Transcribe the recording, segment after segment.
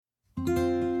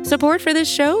Support for this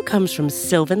show comes from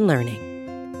Sylvan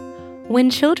Learning. When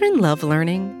children love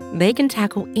learning, they can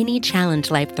tackle any challenge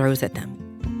life throws at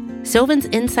them. Sylvan's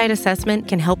Insight Assessment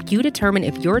can help you determine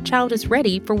if your child is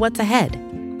ready for what's ahead.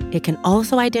 It can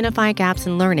also identify gaps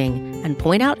in learning and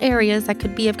point out areas that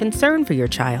could be of concern for your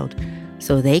child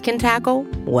so they can tackle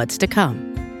what's to come.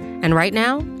 And right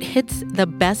now, it's the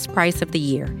best price of the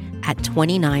year at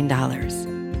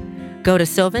 $29. Go to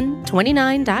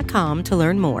sylvan29.com to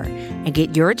learn more and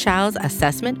get your child's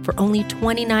assessment for only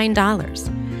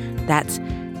 $29. That's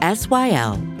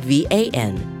SYLVAN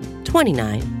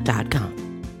 29.com.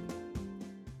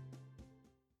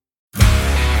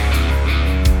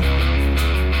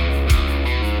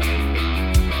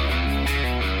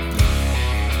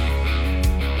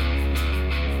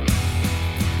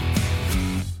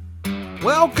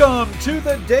 Welcome to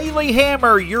the Daily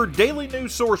Hammer, your daily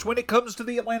news source when it comes to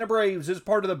the Atlanta Braves as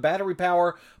part of the Battery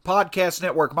Power Podcast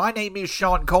Network. My name is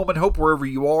Sean Coleman. Hope wherever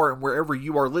you are and wherever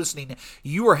you are listening,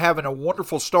 you are having a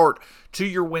wonderful start to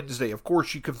your Wednesday. Of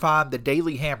course, you can find the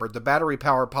Daily Hammer, the Battery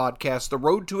Power Podcast, the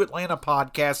Road to Atlanta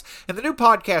Podcast, and the new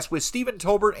podcast with Stephen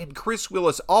Tolbert and Chris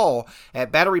Willis, all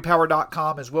at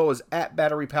batterypower.com as well as at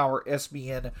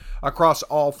BatteryPowerSBN across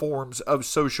all forms of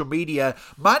social media.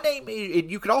 My name is,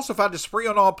 and you can also find us free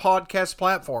on all podcast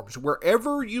platforms.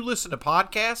 Wherever you listen to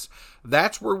podcasts,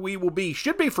 that's where we will be.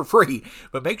 Should be for free,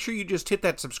 but make sure you just hit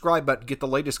that subscribe button, get the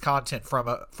latest content from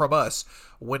us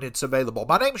when it's available.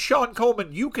 My name's Sean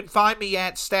Coleman. You can find me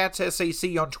at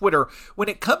StatsSAC on Twitter. When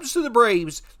it comes to the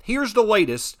Braves, here's the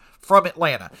latest from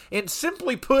Atlanta. And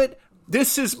simply put,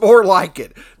 this is more like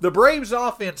it. The Braves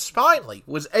offense finally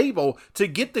was able to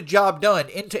get the job done.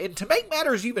 And to make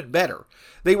matters even better,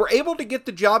 they were able to get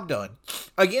the job done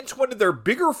against one of their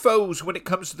bigger foes when it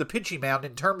comes to the pitching mound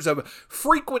in terms of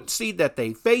frequency that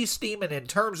they faced him and in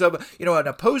terms of, an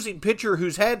opposing pitcher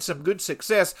who's had some good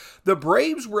success. The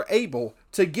Braves were able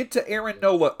to get to Aaron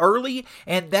Nola early,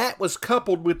 and that was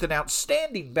coupled with an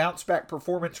outstanding bounce-back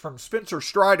performance from Spencer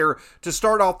Strider to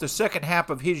start off the second half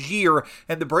of his year,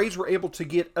 and the Braves were able to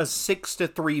get a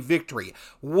 6-3 victory.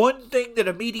 One thing that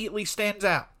immediately stands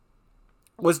out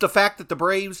was the fact that the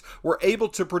Braves were able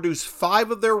to produce 5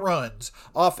 of their runs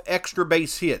off extra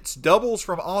base hits. Doubles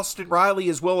from Austin Riley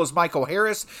as well as Michael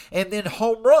Harris, and then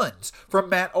home runs from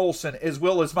Matt Olson as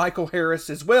well as Michael Harris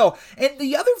as well. And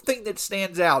the other thing that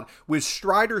stands out with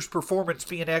Strider's performance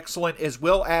being excellent as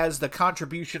well as the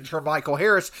contributions from Michael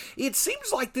Harris, it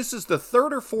seems like this is the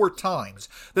third or fourth time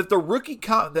that the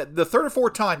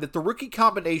rookie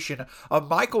combination of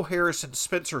Michael Harris and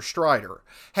Spencer Strider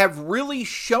have really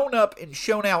shown up and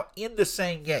shown out in the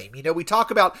same game. We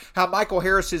talk about how Michael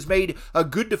Harris has made a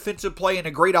good defensive play and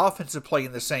a great offensive play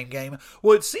in the same game.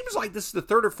 Well, it seems like this is the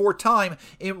third or fourth time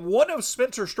in one of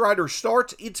Spencer Strider's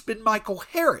starts, it's been Michael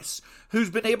Harris who's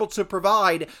been able to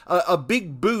provide a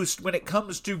big boost when it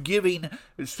comes to giving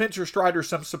Spencer Strider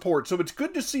some support. So it's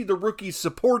good to see the rookies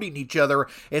supporting each other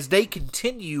as they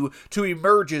continue to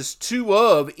emerge as two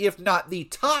of, if not the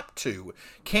top 2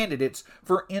 candidates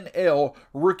for NL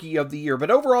Rookie of the Year. But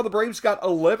overall, the Braves got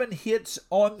 11 hits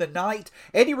on the night.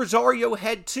 Eddie Rosario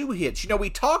had 2 hits. We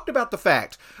talked about the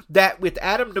fact that with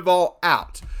Adam Duvall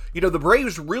out, the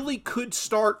Braves really could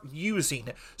start using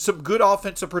some good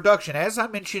offensive production. As I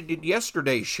mentioned in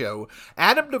yesterday's show,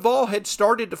 Adam Duvall had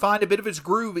started to find a bit of his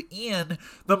groove in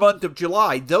the month of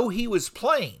July, though he was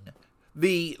playing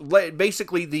the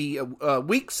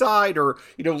weak side or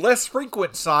less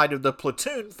frequent side of the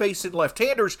platoon facing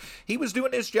left-handers. He was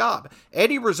doing his job.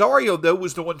 Eddie Rosario, though,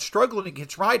 was the one struggling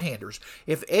against right-handers.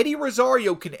 If Eddie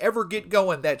Rosario can ever get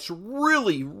going, that's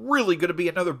really going to be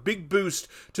another big boost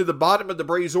to the bottom of the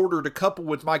Braves order to couple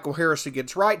with Michael Harris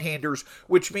against right-handers,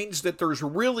 which means that there's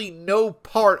really no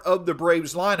part of the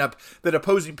Braves lineup that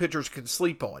opposing pitchers can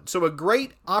sleep on. So a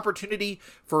great opportunity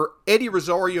for Eddie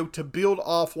Rosario to build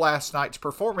off last night's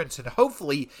performance, and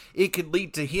hopefully it can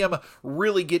lead to him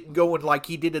really getting going like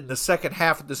he did in the second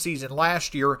half of the season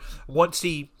last year once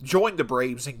he joined the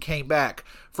Braves and came back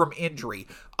from injury.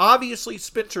 Obviously,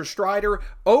 Spencer Strider,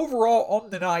 overall on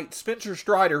the night, Spencer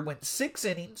Strider went 6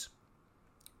 innings,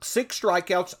 6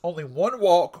 strikeouts, only 1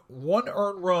 walk, 1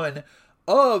 earned run.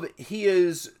 Of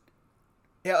his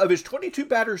 22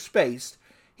 batters faced,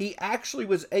 he actually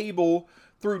was able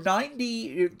through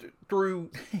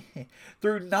through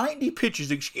 90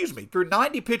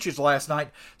 pitches last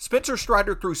night, Spencer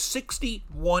Strider threw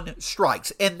 61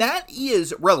 strikes. And that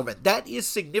is relevant. That is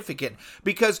significant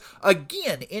because,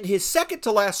 again, in his second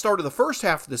to last start of the first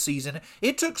half of the season,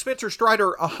 it took Spencer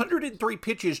Strider 103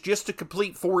 pitches just to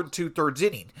complete 4 2/3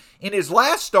 innings. In his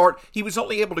last start, he was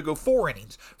only able to go 4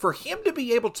 innings. For him to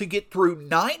be able to get through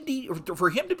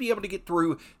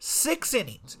 6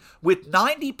 innings with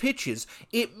 90 pitches,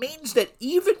 it means that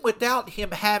even without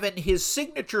him having his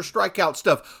signature strikeout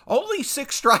stuff, only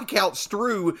 6 strikeouts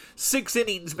through 6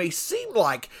 innings may seem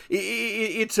like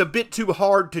it's a bit too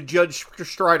hard to judge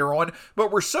Strider on,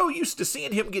 but we're so used to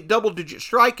seeing him get double-digit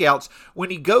strikeouts when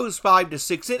he goes 5 to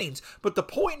 6 innings. But the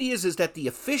point is that the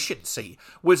efficiency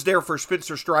was there for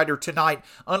Spencer Strider tonight,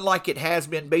 unlike it has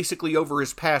been basically over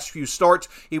his past few starts.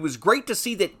 It was great to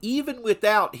see that even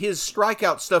without his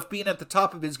strikeout stuff being at the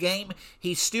top of his game,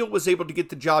 he still was able to get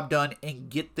the job done and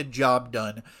get the job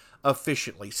done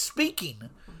efficiently. Speaking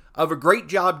of a great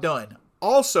job done,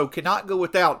 also cannot go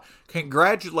without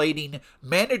congratulating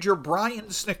manager Brian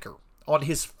Snitker on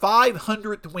his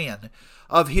 500th win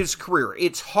of his career.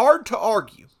 It's hard to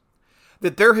argue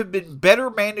that there have been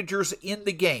better managers in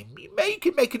the game. You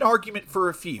can make an argument for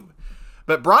a few,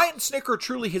 but Brian Snitker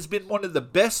truly has been one of the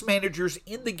best managers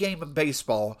in the game of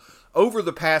baseball over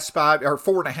the past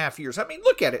 4.5 years. I mean,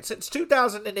 look at it. Since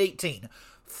 2018,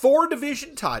 4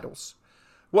 division titles,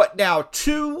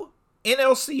 2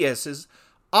 NLCSs,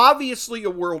 obviously a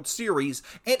World Series,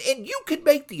 and you could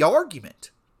make the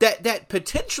argument that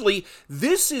potentially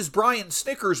this is Brian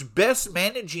Snitker's best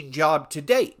managing job to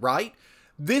date, right?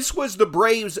 This was the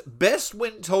Braves' best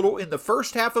win total in the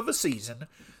first half of a season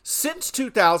since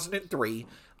 2003.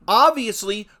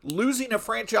 Obviously, losing a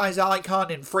franchise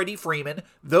icon in Freddie Freeman,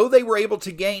 though they were able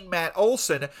to gain Matt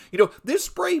Olson, this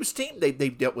Braves team,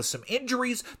 they've dealt with some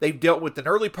injuries. They've dealt with an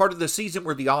early part of the season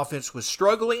where the offense was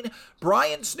struggling.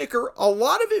 Brian Snitker, a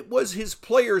lot of it was his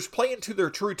players playing to their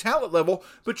true talent level,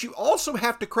 but you also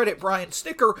have to credit Brian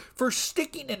Snitker for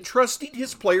sticking and trusting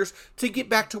his players to get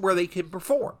back to where they can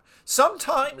perform.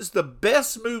 Sometimes the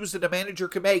best moves that a manager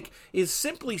can make is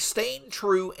simply staying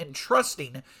true and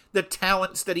trusting the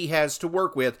talents that he has to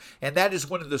work with, and that is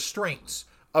one of the strengths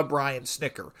of Brian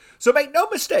Snitker. So make no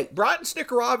mistake, Brian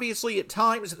Snitker obviously at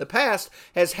times in the past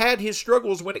has had his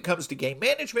struggles when it comes to game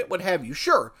management, what have you.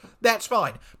 Sure, that's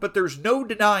fine, but there's no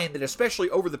denying that especially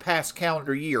over the past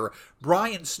calendar year,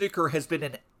 Brian Snitker has been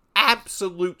an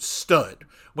absolute stud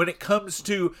when it comes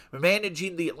to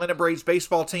managing the Atlanta Braves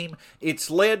baseball team. It's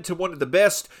led to one of the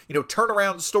best,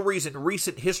 turnaround stories in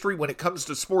recent history when it comes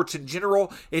to sports in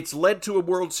general. It's led to a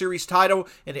World Series title,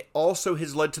 and it also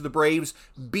has led to the Braves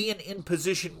being in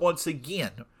position once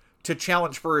again to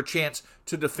challenge for a chance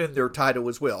to defend their title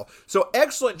as well. So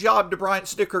excellent job to Brian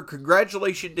Snitker.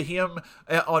 Congratulations to him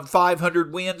on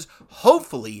 500 wins.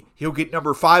 Hopefully he'll get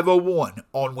number 501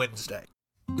 on Wednesday.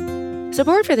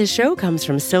 Support for this show comes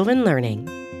from Sylvan Learning.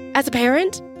 As a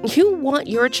parent, you want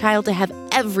your child to have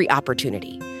every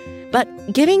opportunity, but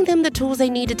giving them the tools they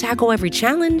need to tackle every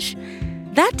challenge,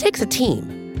 that takes a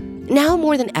team. Now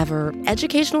more than ever,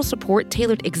 educational support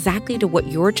tailored exactly to what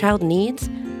your child needs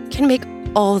can make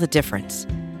all the difference.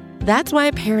 That's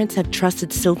why parents have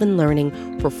trusted Sylvan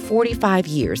Learning for 45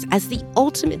 years as the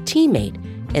ultimate teammate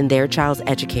in their child's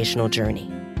educational journey,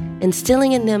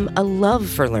 instilling in them a love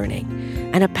for learning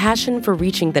and a passion for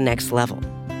reaching the next level.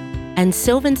 And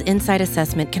Sylvan's Insight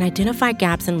Assessment can identify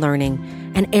gaps in learning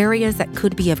and areas that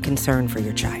could be of concern for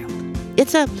your child.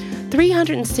 It's a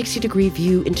 360-degree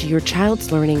view into your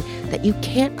child's learning that you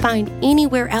can't find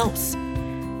anywhere else,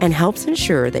 and helps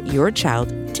ensure that your child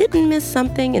didn't miss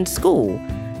something in school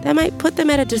that might put them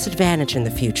at a disadvantage in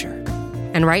the future.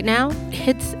 And right now,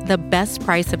 it's the best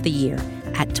price of the year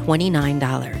at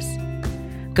 $29.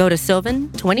 Go to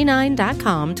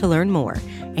sylvan29.com to learn more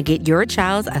and get your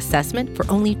child's assessment for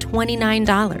only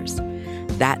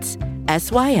 $29. That's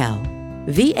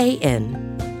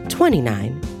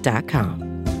SYLVAN29.com.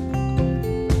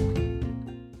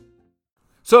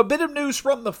 So a bit of news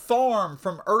from the farm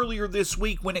from earlier this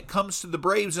week when it comes to the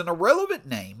Braves, and a relevant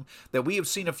name that we have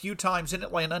seen a few times in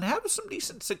Atlanta and have some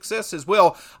decent success as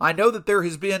well. I know that there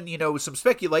has been, some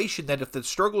speculation that if the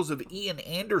struggles of Ian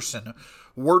Anderson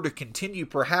were to continue,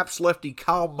 perhaps lefty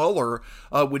Kyle Muller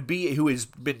who has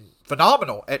been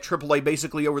phenomenal at AAA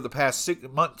basically over the past 6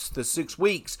 months to 6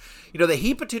 weeks, that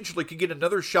he potentially could get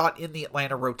another shot in the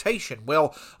Atlanta rotation.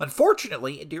 Well,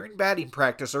 unfortunately, during batting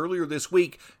practice earlier this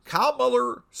week, Kyle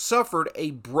Muller suffered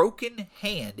a broken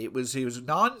hand. It was his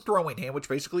non-throwing hand, which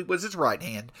basically was his right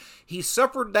hand. He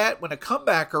suffered that when a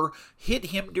comebacker hit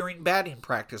him during batting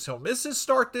practice. He'll miss his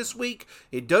start this week.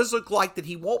 It does look like that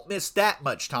he won't miss that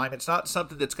much time. It's not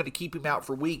something that's going to keep him out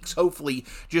for weeks. Hopefully,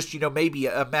 just, maybe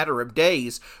a matter of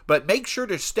days. But make sure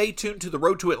to stay tuned to the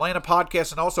Road to Atlanta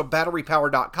podcast and also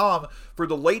BatteryPower.com for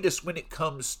the latest when it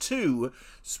comes to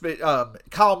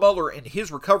Kyle Muller and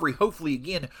his recovery. Hopefully,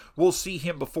 again, we'll see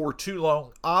him before too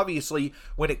long. Obviously,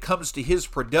 when it comes to his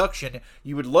production,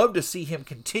 you would love to see him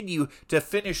continue to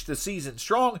finish the season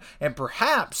strong, and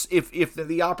perhaps if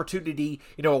the opportunity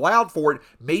allowed for it,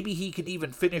 maybe he can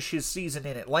even finish his season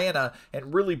in Atlanta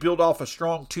and really build off a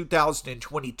strong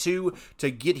 2022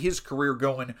 to get his career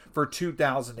going for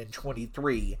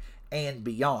 2023 and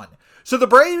beyond. So the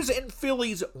Braves and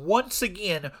Phillies once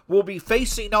again will be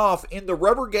facing off in the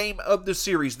rubber game of the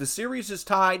series. The series is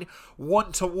tied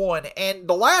 1-1, and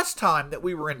the last time that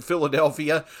we were in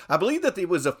Philadelphia, I believe that it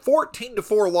was a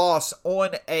 14-4 loss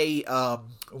on a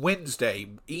Wednesday.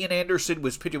 Ian Anderson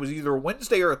was pitching. It was either a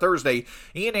Wednesday or a Thursday.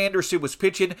 Ian Anderson was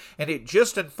pitching, and it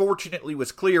just unfortunately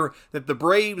was clear that the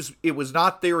Braves, it was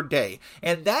not their day.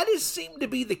 And that has seemed to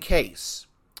be the case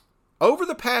over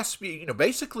the past,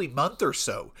 basically month or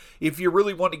so. If you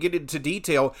really want to get into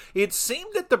detail, it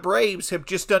seemed that the Braves have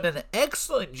just done an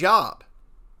excellent job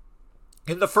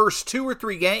in the first 2 or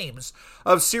 3 games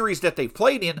of series that they've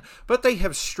played in, but they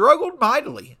have struggled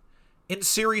mightily in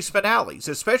series finales,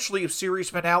 especially if series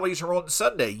finales are on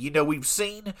Sunday. We've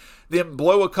seen them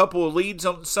blow a couple of leads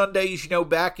on Sundays,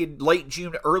 back in late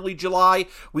June, early July.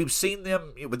 We've seen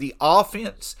them with the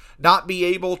offense not be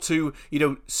able to,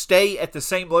 stay at the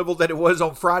same level that it was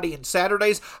on Friday and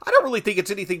Saturdays. I don't really think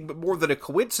it's anything more than a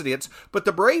coincidence, but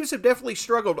the Braves have definitely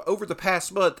struggled over the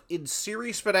past month in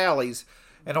series finales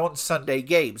and on Sunday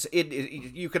games.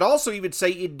 You could also even say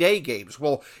in day games.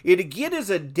 Well, it again is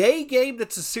a day game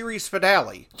that's a series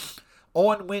finale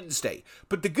on Wednesday.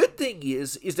 But the good thing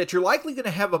is that you're likely going to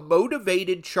have a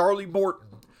motivated Charlie Morton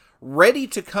ready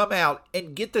to come out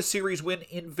and get the series win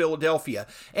in Philadelphia.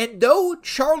 And though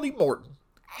Charlie Morton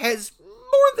has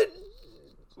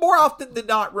more often than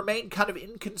not remained kind of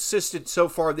inconsistent so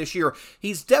far this year,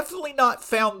 he's definitely not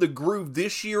found the groove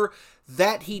this year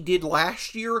that he did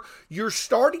last year. You're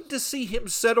starting to see him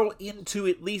settle into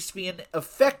at least being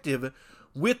effective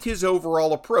with his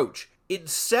overall approach. In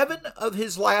 7 of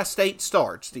his last 8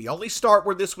 starts, the only start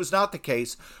where this was not the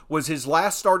case was his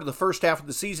last start of the first half of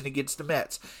the season against the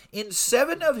Mets. In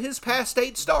 7 of his past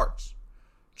 8 starts,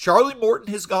 Charlie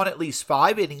Morton has gone at least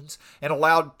 5 innings and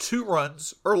allowed 2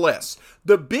 runs or less.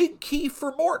 The big key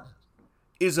for Morton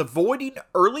is avoiding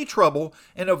early trouble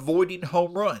and avoiding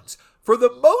home runs. For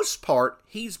the most part,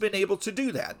 he's been able to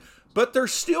do that. But there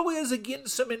still is, again,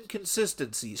 some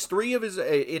inconsistencies.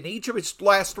 In each of his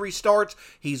last 3 starts,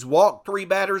 he's walked 3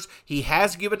 batters. He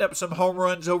has given up some home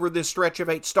runs over this stretch of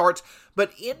 8 starts.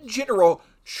 But in general,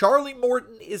 Charlie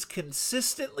Morton is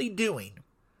consistently doing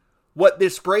what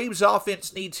this Braves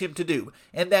offense needs him to do,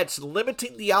 and that's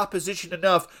limiting the opposition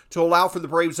enough to allow for the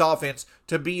Braves offense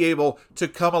to be able to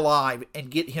come alive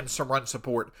and get him some run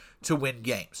support to win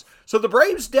games. So the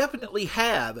Braves definitely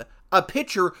have a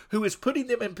pitcher who is putting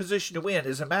them in position to win.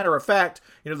 As a matter of fact,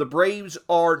 the Braves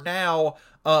are now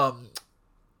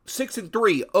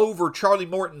 6-3 over Charlie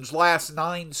Morton's last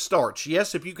 9 starts.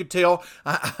 Yes, if you could tell,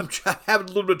 I'm having a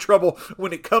little bit of trouble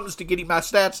when it comes to getting my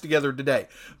stats together today.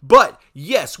 But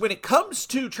yes, when it comes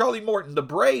to Charlie Morton, the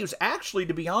Braves, actually,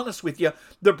 to be honest with you,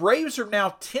 the Braves are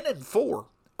now 10-4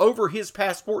 over his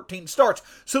past 14 starts.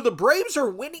 So the Braves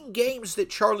are winning games that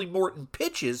Charlie Morton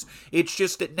pitches. It's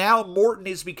just that now Morton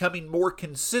is becoming more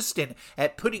consistent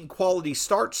at putting quality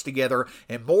starts together.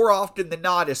 And more often than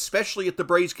not, especially if the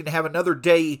Braves can have another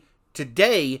day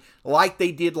today like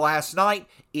they did last night,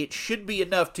 it should be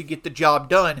enough to get the job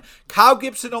done. Kyle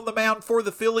Gibson on the mound for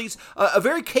the Phillies, a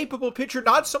very capable pitcher,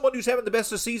 not someone who's having the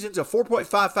best of seasons, a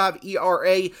 4.55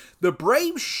 ERA. The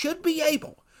Braves should be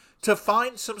able to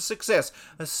find some success,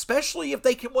 especially if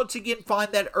they can once again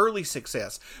find that early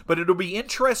success. But it'll be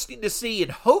interesting to see,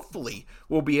 and hopefully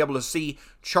we'll be able to see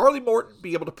Charlie Morton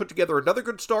be able to put together another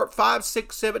good start, 5,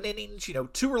 6, 7 innings,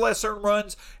 2 or less earned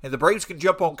runs, and the Braves can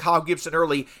jump on Kyle Gibson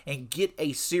early and get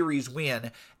a series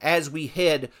win as we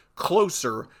head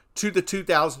closer to the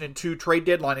 2002 trade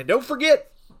deadline. And don't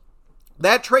forget,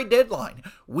 that trade deadline.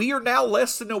 We are now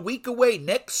less than a week away.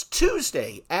 Next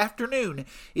Tuesday afternoon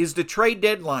is the trade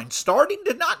deadline. Starting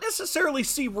to not necessarily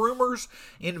see rumors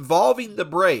involving the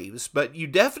Braves, but you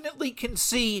definitely can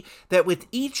see that with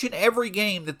each and every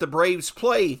game that the Braves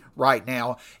play right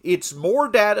now, it's more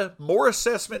data, more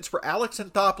assessments for Alex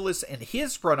Anthopoulos and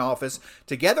his front office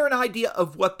to gather an idea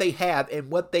of what they have and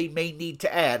what they may need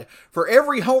to add. For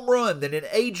every home run that an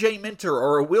A.J. Minter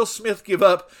or a Will Smith give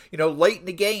up, late in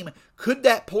the game, could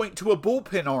that point to a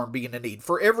bullpen arm being a need?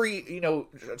 For every,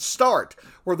 start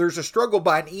where there's a struggle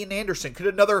by an Ian Anderson, could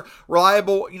another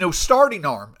reliable, starting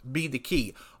arm be the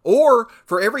key? Or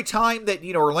for every time that,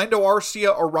 Orlando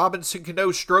Arcia or Robinson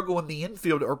Cano struggle in the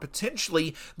infield, or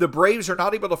potentially the Braves are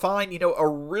not able to find, a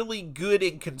really good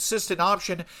and consistent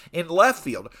option in left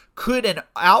field, could an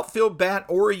outfield bat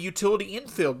or a utility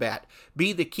infield bat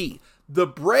be the key? The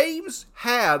Braves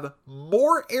have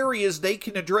more areas they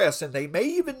can address, and they may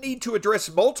even need to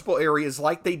address multiple areas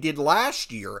like they did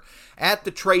last year at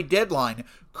the trade deadline.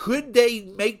 Could they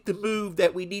make the move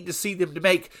that we need to see them to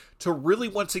make to really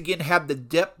once again have the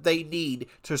depth they need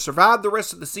to survive the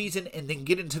rest of the season and then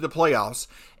get into the playoffs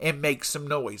and make some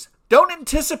noise? Don't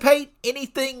anticipate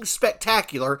anything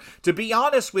spectacular. To be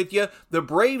honest with you, the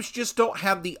Braves just don't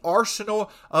have the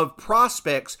arsenal of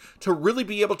prospects to really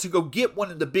be able to go get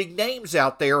one of the big names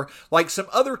out there like some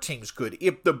other teams could.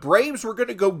 If the Braves were going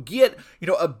to go get,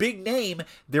 a big name,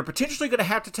 they're potentially going to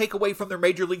have to take away from their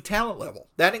major league talent level.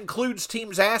 That includes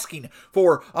teams asking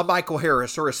for a Michael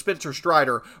Harris or a Spencer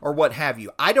Strider or what have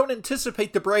you. I don't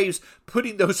anticipate the Braves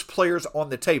putting those players on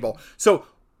the table. So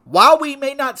while we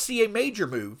may not see a major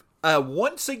move,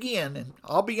 once again, and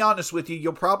I'll be honest with you,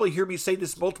 you'll probably hear me say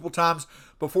this multiple times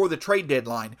before the trade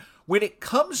deadline, when it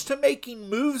comes to making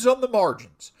moves on the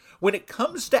margins, when it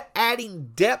comes to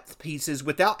adding depth pieces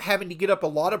without having to get up a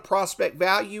lot of prospect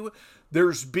value,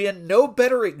 there's been no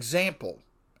better example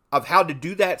of how to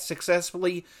do that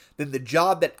successfully than the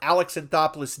job that Alex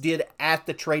Anthopoulos did at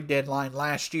the trade deadline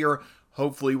last year.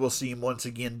 Hopefully we'll see him once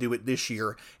again do it this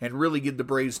year and really give the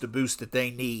Braves the boost that they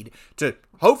need to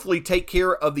hopefully take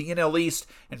care of the NL East,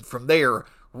 and from there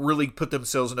really put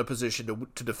themselves in a position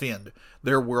to defend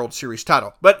their World Series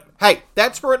title. But hey,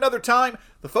 that's for another time.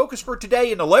 The focus for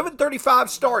today, an 11:35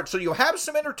 start, so you'll have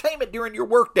some entertainment during your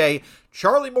workday.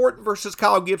 Charlie Morton versus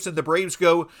Kyle Gibson. The Braves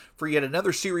go for yet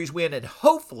another series win, and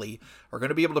hopefully are going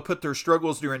to be able to put their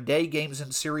struggles during day games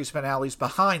and series finales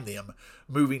behind them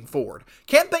moving forward.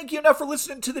 Can't thank you enough for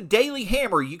listening to the Daily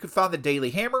Hammer. You can find the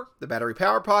Daily Hammer, the Battery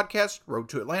Power Podcast, Road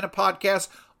to Atlanta Podcast,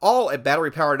 all at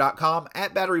batterypower.com,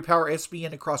 at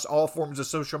BatteryPowerSBN across all forms of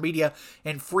social media,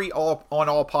 and free on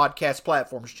all podcast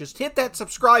platforms. Just hit that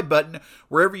subscribe button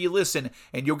wherever you listen,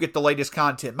 and you'll get the latest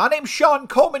content. My name's Sean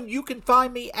Coleman. You can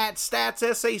find me at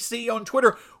StatsSAC on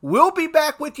Twitter. We'll be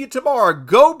back with you tomorrow.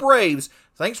 Go Braves!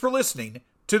 Thanks for listening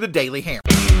to the Daily Hammer.